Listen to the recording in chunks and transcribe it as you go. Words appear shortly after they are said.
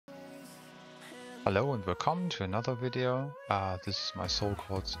Hello and welcome to another video. This is my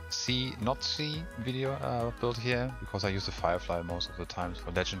so-called C, not C video build here, because I use the Firefly most of the times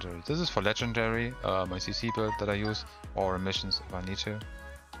for Legendary. This is for Legendary, my CC build that I use, or missions if I need to.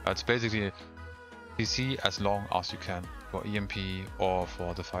 It's basically CC as long as you can for EMP or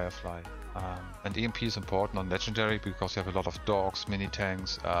for the Firefly. And EMP is important on Legendary because you have a lot of dogs,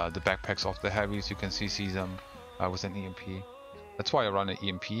 mini-tanks, the backpacks of the heavies, you can CC them with an EMP. That's why I run an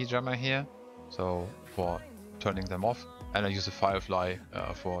EMP jammer here. So for turning them off, and I use a Firefly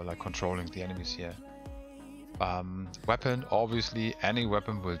for like controlling the enemies here. Weapon, obviously any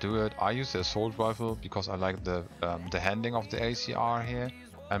weapon will do it. I use the assault rifle because I like the handling of the ACR here,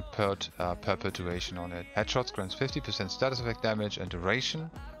 and perpetuation on it. Headshots grants 50% status effect damage and duration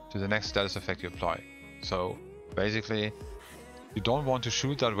to the next status effect you apply. So basically, you don't want to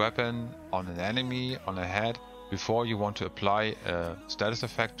shoot that weapon on an enemy on a head before you want to apply a status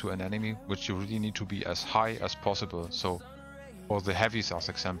effect to an enemy, which you really need to be as high as possible. So for the heavies as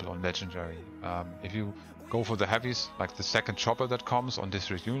example on Legendary, if you go for the heavies, like the second chopper that comes on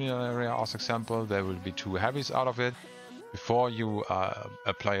District Union area as example, there will be 2 heavies out of it. Before you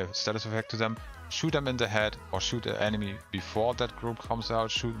apply a status effect to them, shoot them in the head or shoot an enemy before that group comes out,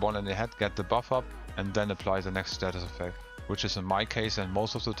 shoot one in the head, get the buff up, and then apply the next status effect, which is in my case and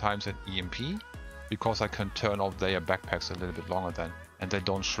most of the times an EMP, because I can turn off their backpacks a little bit longer then, and they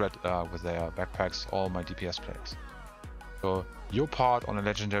don't shred with their backpacks all my DPS players. So your part on a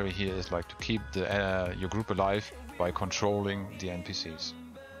Legendary here is like to keep your group alive by controlling the NPCs.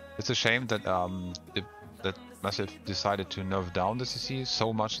 It's a shame that that Massive decided to nerf down the CC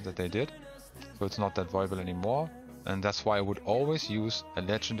so much that they did, so it's not that viable anymore, and that's why I would always use a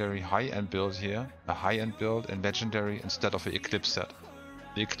Legendary high-end build here, a high-end build in Legendary instead of an Eclipse set.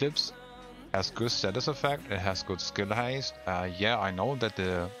 The Eclipse has good status effect, it has good skill haste. Yeah, I know that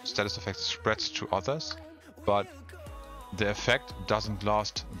the status effect spreads to others, but the effect doesn't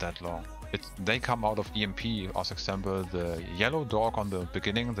last that long. They come out of EMP, as example the yellow dog on the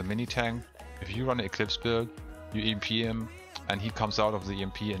beginning, the mini tank. If you run an Eclipse build, you EMP him and he comes out of the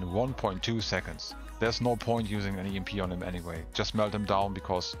EMP in 1.2 seconds. There's no point using an EMP on him anyway, just melt him down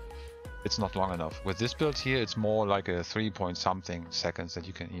because it's not long enough. With this build here, it's more like a 3-point-something seconds that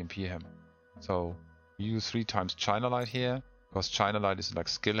you can EMP him. So you use 3 times China Light here, because China Light is like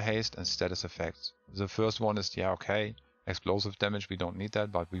skill haste and status effects. The first one is, yeah, okay, explosive damage, we don't need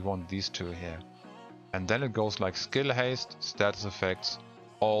that, but we want these 2 here. And then it goes like skill haste, status effects,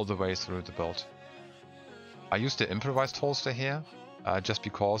 all the way through the build. I used the improvised holster here, just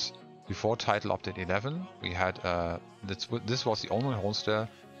because before title update 11, we had, this was the only holster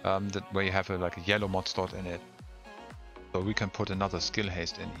where you have like a yellow mod slot in it. So we can put another skill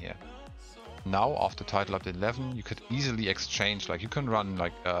haste in here. Now after title update 11, you could easily exchange, like you can run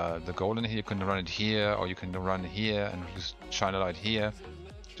like the gold in here, you can run it here, or you can run it here and use China Light here.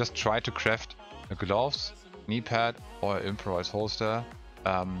 Just try to craft a gloves, knee pad, or an improvised holster,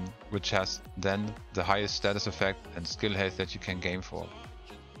 which has then the highest status effect and skill haste that you can game for.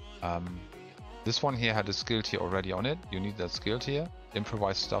 This one here had a skill tier already on it, you need that skill tier.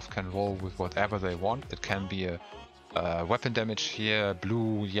 Improvised stuff can roll with whatever they want. It can be a weapon damage here,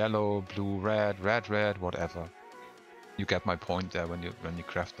 blue, yellow, blue, red, red, whatever. You get my point there when you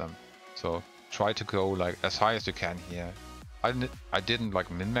craft them. So try to go like as high as you can here. I didn't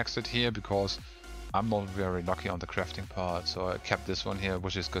like min-max it here because I'm not very lucky on the crafting part, so I kept this one here,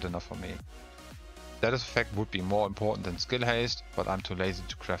 which is good enough for me. Status effect would be more important than skill haste, but I'm too lazy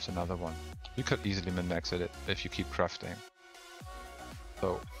to craft another one. You could easily min-max it if you keep crafting.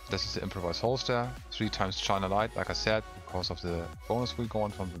 So this is the improvised holster, 3 times China Light, like I said, because of the bonus we go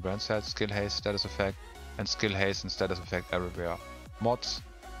on from the brand set, skill haste, status effect, and skill haste and status effect everywhere. Mods,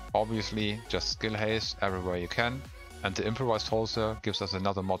 obviously just skill haste everywhere you can, and the improvised holster gives us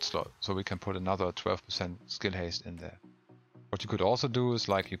another mod slot, so we can put another 12% skill haste in there. What you could also do is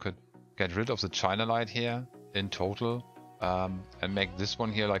like you could get rid of the China Light here in total, and make this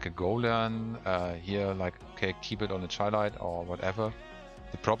one here like a golden, here like, okay, keep it on the China Light or whatever.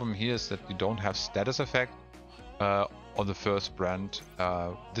 The problem here is that you don't have status effect on the first brand.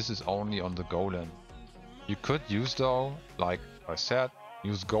 This is only on the golden. You could use though, like I said,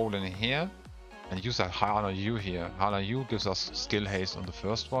 use golden here and use a Hana U here. Hana U gives us skill haste on the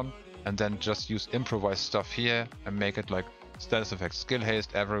first one, and then just use improvised stuff here and make it like status effect skill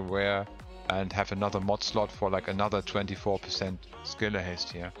haste everywhere, and have another mod slot for like another 24% skill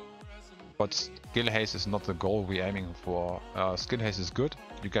haste here. But skill haste is not the goal we're aiming for. Skill haste is good.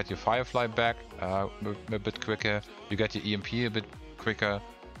 You get your Firefly back a bit quicker. You get your EMP a bit quicker.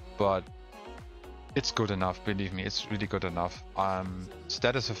 But It's good enough, believe me, it's really good enough.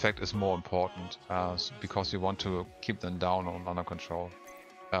 Status effect is more important because you want to keep them down or under control.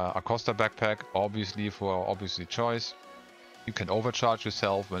 Acosta backpack, obviously for obviously choice. You can overcharge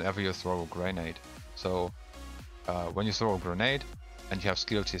yourself whenever you throw a grenade. So when you throw a grenade and you have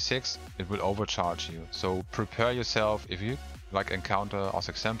skill tier 6, it will overcharge you. So prepare yourself. If you like encounter, as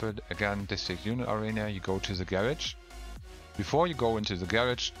example, again, District Unit Arena, you go to the garage. Before you go into the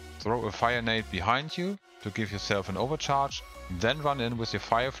garage, throw a fire nade behind you to give yourself an overcharge, then run in with your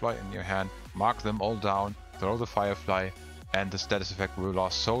firefly in your hand, mark them all down, throw the firefly, and the status effect will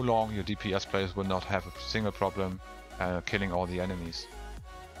last so long your DPS players will not have a single problem killing all the enemies.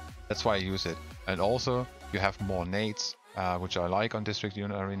 That's why I use it. And also you have more nades, which I like on District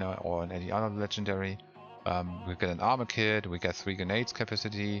Unit Arena or in any other legendary. We get an armor kit, we get 3 grenades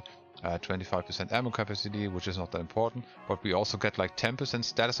capacity, 25% ammo capacity, which is not that important, but we also get like 10%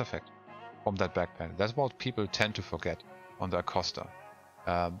 status effect from that backpack. That's what people tend to forget on the Acosta.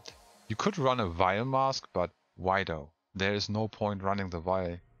 You could run a vial mask, but why though? There is no point running the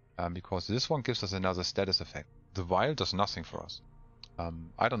vial because this one gives us another status effect. The vial does nothing for us.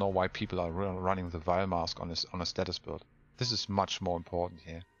 I don't know why people are running the vial mask on a status build. This is much more important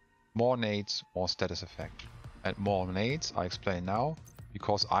here. More nades, more status effect. And more nades, I explain now,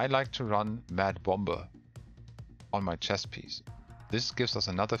 because I like to run Mad Bomber on my chest piece. This gives us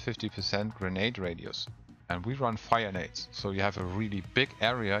another 50% grenade radius. And we run fire nades, so you have a really big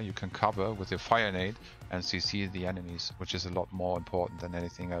area you can cover with your fire nade and CC the enemies, which is a lot more important than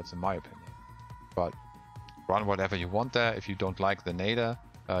anything else in my opinion. But run whatever you want there. If you don't like the nader,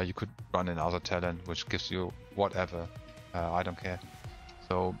 you could run another talent which gives you whatever. I don't care.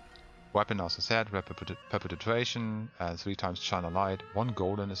 So weapon, as I said, perpetuation, 3 times China Light, 1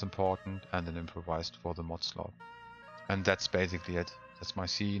 golden is important, and an improvised for the mod slot. And that's basically it. That's my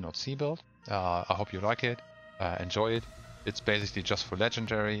C, not C build. I hope you like it, enjoy it. It's basically just for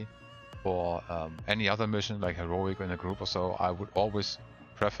legendary. For any other mission like heroic in a group or so, I would always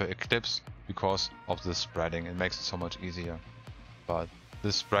prefer Eclipse because of the spreading. It makes it so much easier. But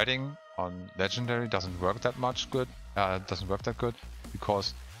the spreading on legendary doesn't work that good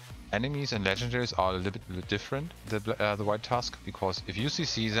because enemies and legendaries are a little bit different, the White Tusk, because if you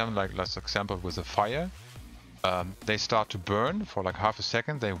CC them, like let's example with a fire, they start to burn for like half a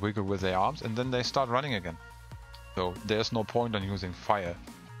second, they wiggle with their arms, and then they start running again. So there's no point on using fire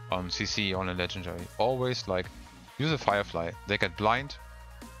on CC on a legendary. Always like use a firefly, they get blind,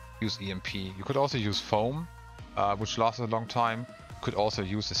 use EMP. You could also use foam, which lasts a long time. You could also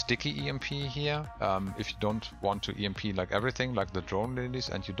use a sticky EMP here, if you don't want to EMP like everything, like the drone ladies,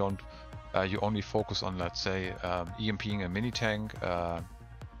 and you don't, you only focus on, let's say, EMPing a mini tank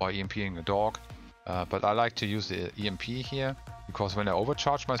or EMPing a dog. But I like to use the EMP here because when I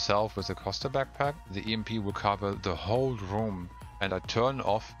overcharge myself with the Costa backpack, the EMP will cover the whole room, and I turn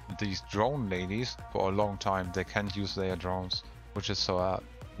off these drone ladies for a long time. They can't use their drones, which is so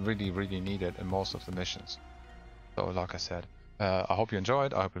really needed in most of the missions. So like I said, I hope you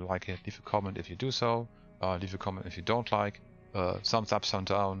enjoyed. I hope you like it. Leave a comment if you do so. Leave a comment if you don't like. Thumbs up, thumbs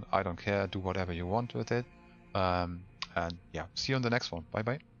down. I don't care. Do whatever you want with it. And yeah, see you on the next one. Bye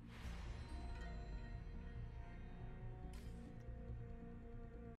bye.